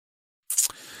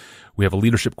We have a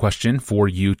leadership question for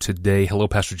you today. Hello,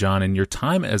 Pastor John. In your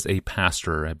time as a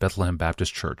pastor at Bethlehem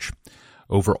Baptist Church,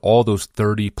 over all those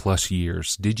 30-plus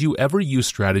years, did you ever use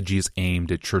strategies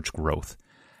aimed at church growth?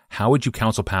 How would you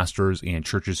counsel pastors and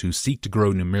churches who seek to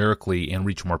grow numerically and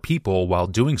reach more people while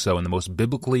doing so in the most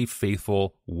biblically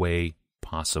faithful way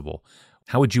possible?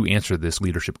 How would you answer this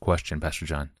leadership question, Pastor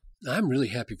John? I'm really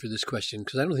happy for this question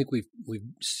because I don't think we've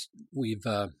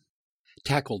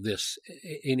tackled this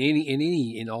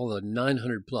in all the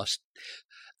 900 plus.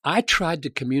 I tried to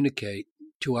communicate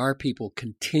to our people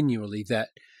continually that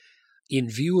in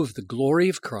view of the glory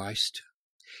of Christ,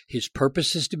 His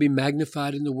purpose is to be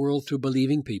magnified in the world through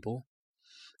believing people,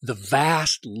 the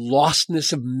vast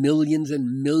lostness of millions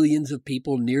and millions of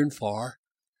people near and far,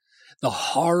 the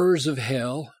horrors of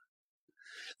hell,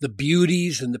 the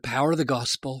beauties and the power of the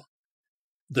gospel,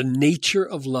 the nature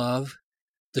of love,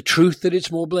 the truth that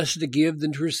it's more blessed to give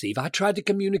than to receive. I tried to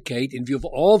communicate in view of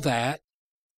all that,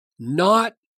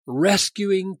 not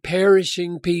rescuing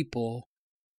perishing people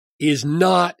is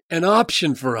not an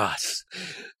option for us.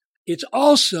 It's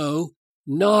also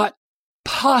not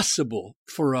possible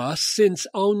for us since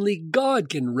only God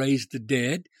can raise the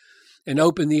dead and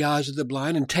open the eyes of the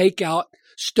blind and take out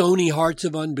stony hearts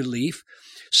of unbelief.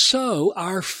 So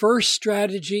our first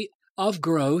strategy of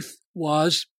growth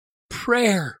was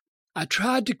prayer. I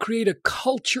tried to create a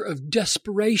culture of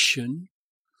desperation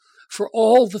for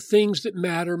all the things that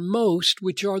matter most,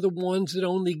 which are the ones that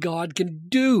only God can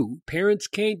do. Parents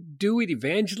can't do it.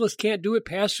 Evangelists can't do it.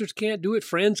 Pastors can't do it.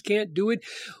 Friends can't do it.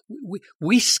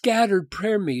 We scattered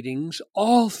prayer meetings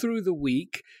all through the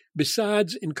week,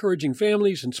 besides encouraging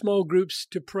families and small groups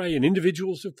to pray and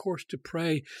individuals, of course, to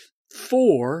pray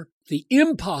for the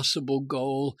impossible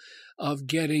goal of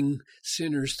getting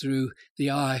sinners through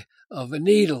the eye of a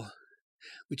needle,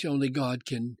 which only God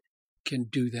can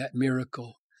do that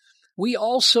miracle. We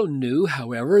also knew,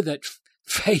 however, that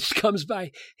faith comes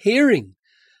by hearing.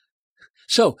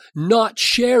 So not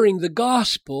sharing the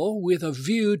gospel with a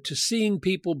view to seeing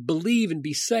people believe and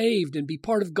be saved and be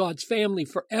part of God's family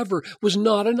forever was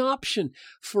not an option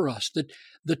for us.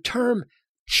 The term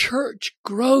church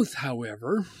growth,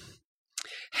 however,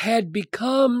 had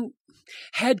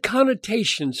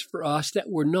connotations for us that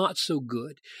were not so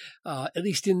good, at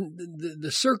least in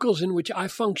the circles in which I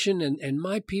function and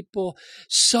my people.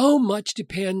 So much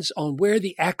depends on where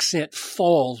the accent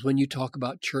falls when you talk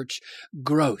about church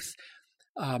growth.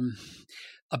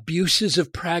 Abuses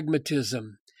of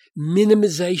pragmatism,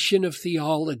 minimization of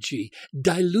theology,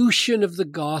 dilution of the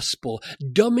gospel,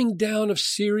 dumbing down of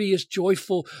serious,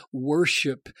 joyful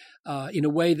worship in a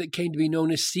way that came to be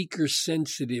known as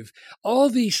seeker-sensitive. All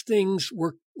these things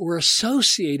were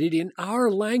associated in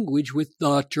our language with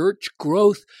the church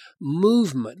growth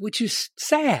movement, which is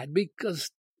sad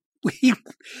because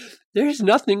there's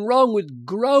nothing wrong with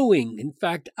growing. In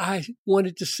fact, I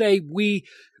wanted to say we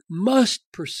must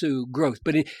pursue growth.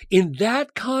 But in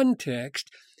that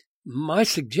context, my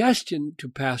suggestion to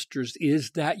pastors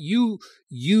is that you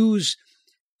use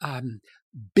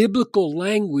biblical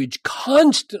language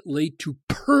constantly to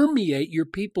permeate your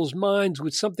people's minds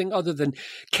with something other than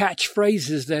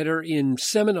catchphrases that are in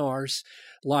seminars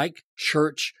like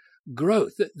church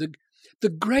growth. The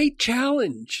great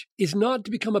challenge is not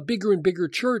to become a bigger and bigger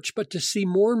church, but to see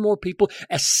more and more people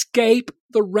escape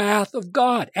the wrath of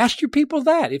God. Ask your people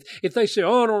that. If they say,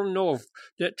 oh, I don't know if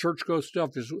that church growth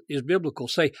stuff is biblical,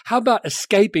 say, how about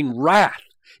escaping wrath?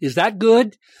 Is that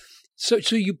good? So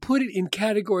you put it in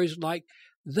categories like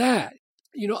that.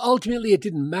 Ultimately it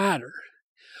didn't matter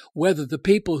whether the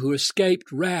people who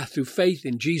escaped wrath through faith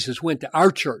in Jesus went to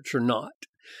our church or not.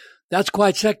 That's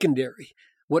quite secondary.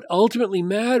 What ultimately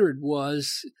mattered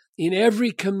was in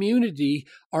every community,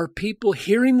 are people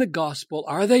hearing the gospel?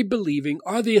 Are they believing?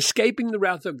 Are they escaping the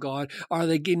wrath of God? Are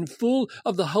they getting full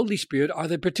of the Holy Spirit? Are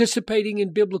they participating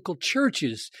in biblical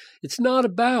churches? It's not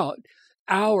about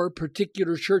our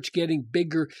particular church getting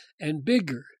bigger and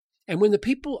bigger. And when the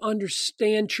people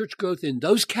understand church growth in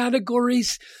those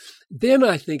categories, then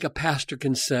I think a pastor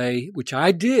can say, which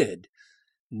I did,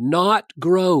 not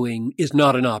growing is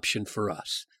not an option for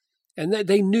us. And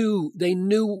they knew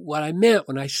what I meant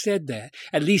when I said that.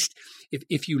 At least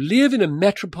if you live in a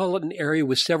metropolitan area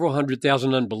with several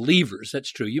 100,000 unbelievers,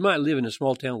 that's true. You might live in a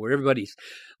small town where everybody's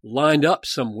lined up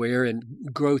somewhere and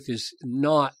growth is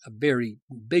not a very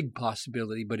big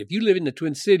possibility. But if you live in the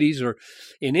Twin Cities or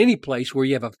in any place where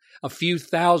you have a few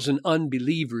thousand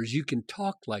unbelievers, you can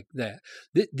talk like that.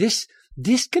 This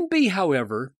can be,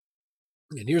 however,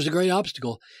 and here's a great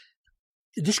obstacle,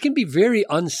 this can be very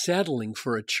unsettling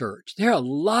for a church. There are a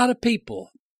lot of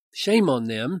people, shame on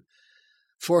them,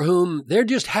 for whom they're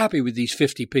just happy with these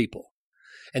 50 people.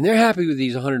 And they're happy with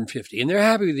these 150, and they're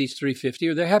happy with these 350,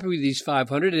 or they're happy with these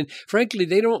 500. And frankly,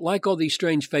 they don't like all these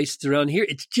strange faces around here.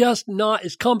 It's just not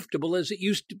as comfortable as it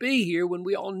used to be here when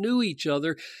we all knew each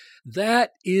other.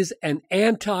 That is an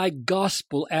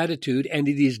anti-gospel attitude, and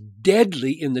it is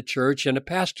deadly in the church. And a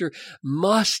pastor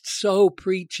must so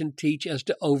preach and teach as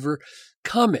to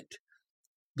overcome it.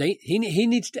 He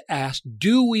needs to ask,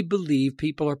 do we believe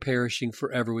people are perishing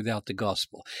forever without the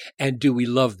gospel? And do we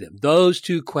love them? Those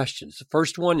two questions. The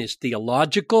first one is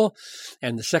theological,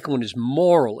 and the second one is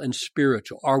moral and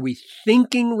spiritual. Are we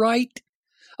thinking right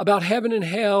about heaven and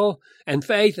hell and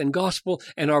faith and gospel?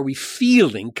 And are we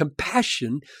feeling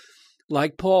compassion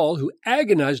like Paul, who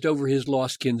agonized over his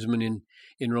lost kinsman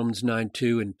in Romans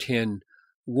 9:2 and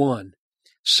 10:1?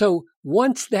 So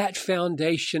once that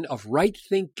foundation of right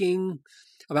thinking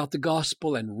about the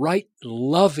gospel and right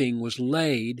loving was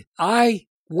laid, I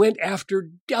went after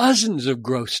dozens of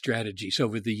growth strategies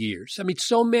over the years. I mean,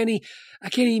 so many, I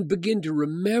can't even begin to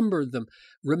remember them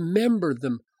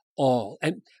all.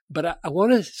 But I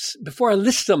want to, before I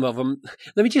list some of them,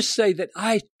 let me just say that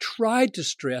I tried to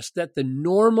stress that the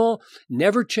normal,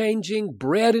 never-changing,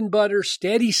 bread and butter,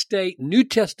 steady state, New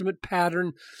Testament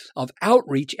pattern of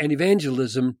outreach and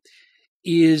evangelism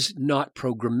is not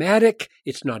programmatic.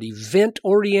 It's not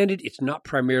event-oriented. It's not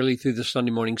primarily through the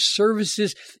Sunday morning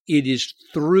services. It is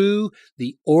through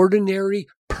the ordinary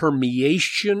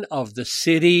permeation of the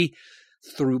city,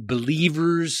 through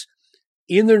believers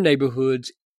in their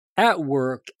neighborhoods, at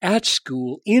work, at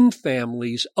school, in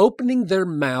families, opening their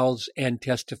mouths and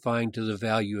testifying to the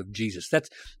value of Jesus. That's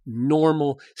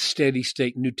normal,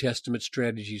 steady-state New Testament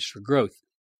strategies for growth.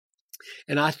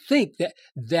 And I think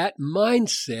that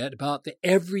mindset about the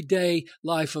everyday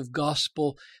life of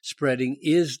gospel spreading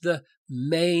is the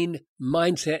main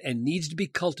mindset and needs to be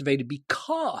cultivated,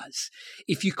 because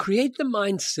if you create the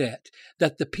mindset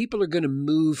that the people are going to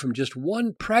move from just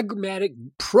one programmatic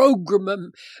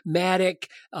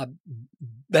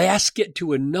basket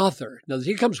to another. Now,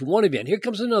 here comes one event, here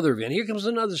comes another event, here comes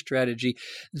another strategy.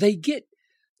 They get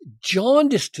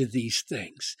jaundiced to these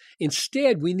things.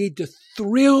 Instead, we need to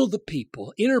thrill the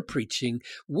people in our preaching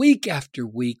week after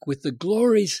week with the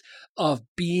glories of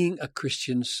being a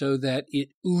Christian so that it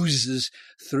oozes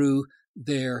through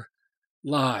their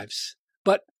lives.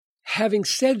 But having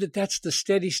said that, that's the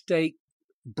steady state,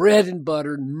 bread and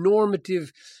butter,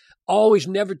 normative, always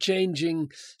never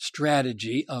changing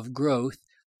strategy of growth,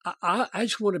 I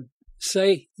just want to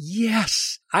say,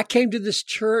 yes, I came to this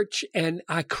church and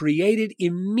I created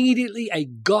immediately a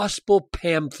gospel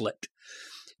pamphlet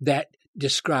that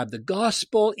described the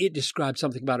gospel. It described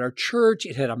something about our church.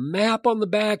 It had a map on the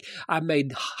back. I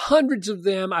made hundreds of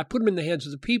them. I put them in the hands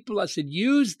of the people. I said,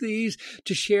 use these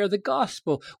to share the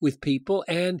gospel with people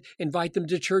and invite them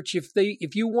to church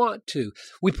if you want to.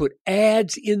 We put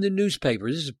ads in the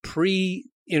newspaper. This is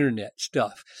pre-internet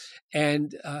stuff.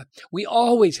 And we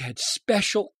always had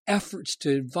special efforts to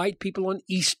invite people on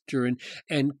Easter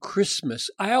and Christmas.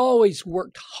 I always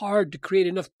worked hard to create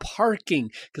enough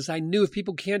parking because I knew if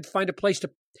people can't find a place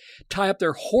to tie up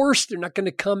their horse, they're not going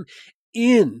to come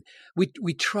in.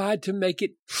 We tried to make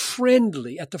it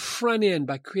friendly at the front end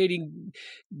by creating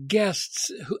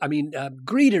greeters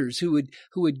who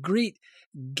would greet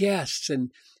guests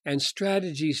and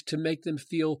strategies to make them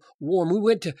feel warm. We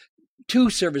went to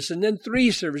 2 services and then 3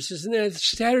 services and then a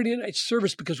Saturday night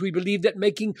service because we believed that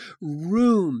making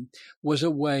room was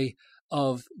a way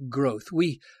of growth.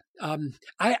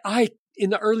 I in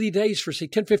the early days for say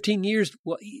 10, 15 years,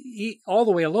 all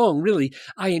the way along, really,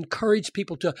 I encouraged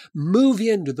people to move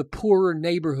into the poorer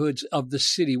neighborhoods of the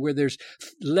city where there's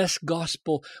less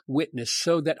gospel witness,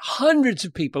 so that hundreds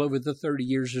of people over the 30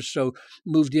 years or so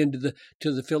moved into the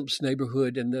Phillips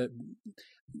neighborhood and the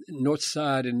North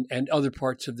Side and other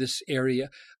parts of this area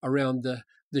around the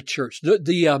church. The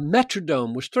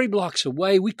Metrodome was 3 blocks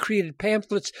away. We created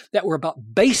pamphlets that were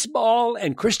about baseball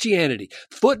and Christianity,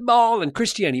 football and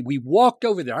Christianity. We walked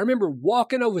over there. I remember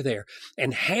walking over there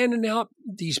and handing out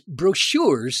these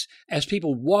brochures as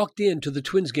people walked into the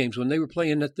Twins games when they were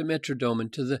playing at the Metrodome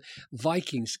and to the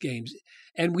Vikings games.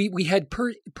 And we had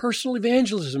personal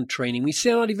evangelism training. We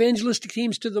sent out evangelistic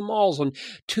teams to the malls on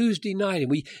Tuesday night,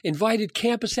 and we invited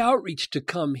campus outreach to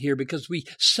come here because we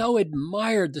so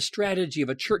admired the strategy of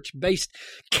a church-based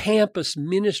campus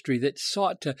ministry that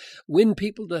sought to win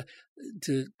people to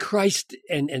Christ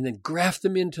and then graft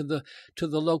them into the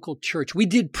local church. We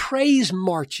did praise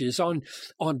marches on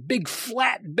big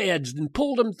flatbeds and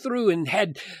pulled them through and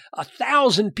had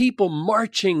 1,000 people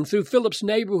marching through Phillips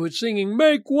neighborhood singing,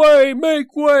 "Make way,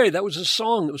 make way." That was a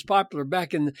song that was popular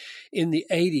back in the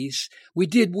 80s. We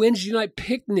did Wednesday night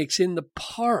picnics in the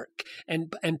park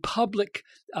and public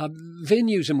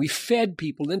venues, and we fed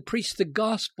people, then preached the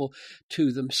gospel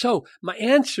to them. So my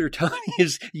answer, Tony,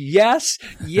 is yes,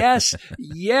 yes,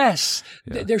 yes.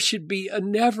 Yeah. There should be a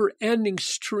never-ending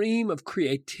stream of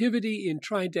creativity in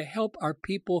trying to help our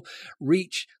people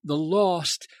reach the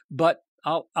lost. But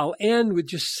I'll end with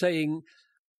just saying,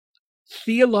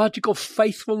 theological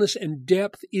faithfulness and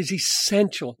depth is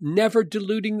essential. Never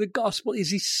diluting the gospel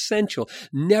is essential.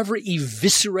 Never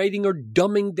eviscerating or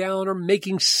dumbing down or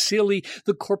making silly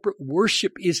the corporate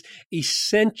worship is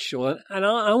essential. And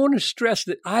I want to stress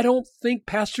that I don't think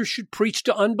pastors should preach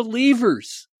to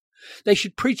unbelievers. They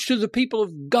should preach to the people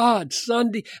of God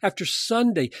Sunday after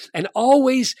Sunday, and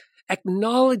always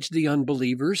acknowledge the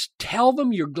unbelievers. Tell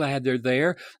them you're glad they're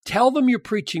there. Tell them you're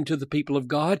preaching to the people of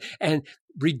God, and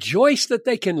rejoice that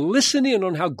they can listen in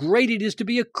on how great it is to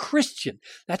be a Christian.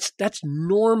 That's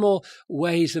normal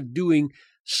ways of doing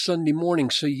Sunday morning.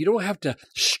 So you don't have to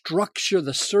structure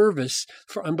the service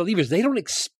for unbelievers. They don't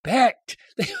expect,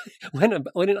 when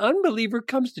an unbeliever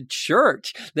comes to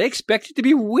church, they expect it to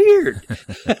be weird.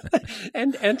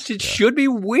 and it should be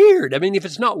weird. I mean, if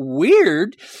it's not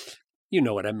weird, you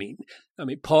know what I mean.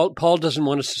 Paul doesn't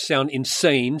want us to sound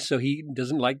insane, so he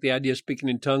doesn't like the idea of speaking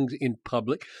in tongues in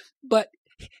public. But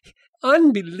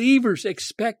unbelievers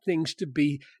expect things to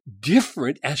be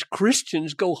different as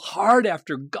Christians go hard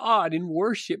after God in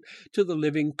worship to the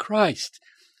living Christ.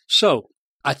 So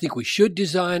I think we should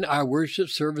design our worship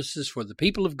services for the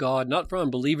people of God, not for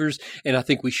unbelievers. And I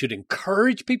think we should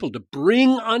encourage people to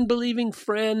bring unbelieving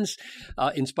friends,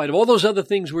 in spite of all those other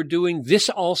things we're doing, this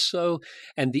also.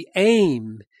 And the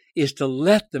aim is to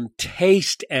let them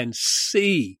taste and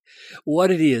see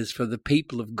what it is for the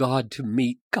people of God to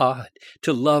meet God,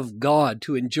 to love God,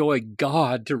 to enjoy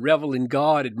God, to revel in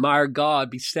God, admire God,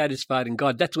 be satisfied in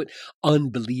God. That's what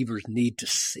unbelievers need to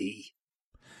see.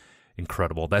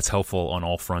 Incredible. That's helpful on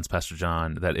all fronts, Pastor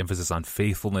John. That emphasis on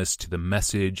faithfulness to the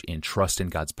message and trust in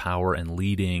God's power and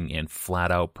leading and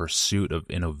flat-out pursuit of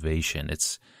innovation.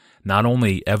 It's not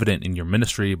only evident in your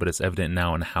ministry, but it's evident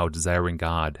now in how Desiring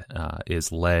God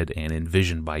is led and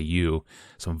envisioned by you.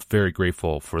 So I'm very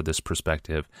grateful for this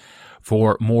perspective.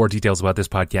 For more details about this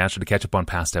podcast, or to catch up on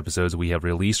past episodes we have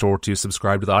released, or to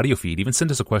subscribe to the audio feed, even send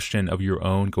us a question of your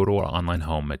own, go to our online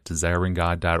home at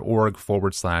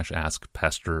desiringgod.org/ask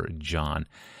Pastor John.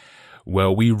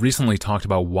 Well, we recently talked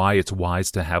about why it's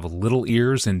wise to have little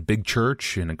ears in big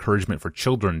church and encouragement for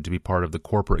children to be part of the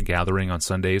corporate gathering on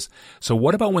Sundays. So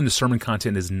what about when the sermon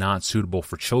content is not suitable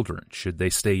for children? Should they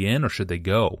stay in or should they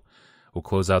go? We'll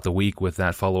close out the week with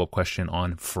that follow-up question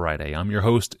on Friday. I'm your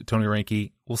host, Tony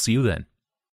Reinke. We'll see you then.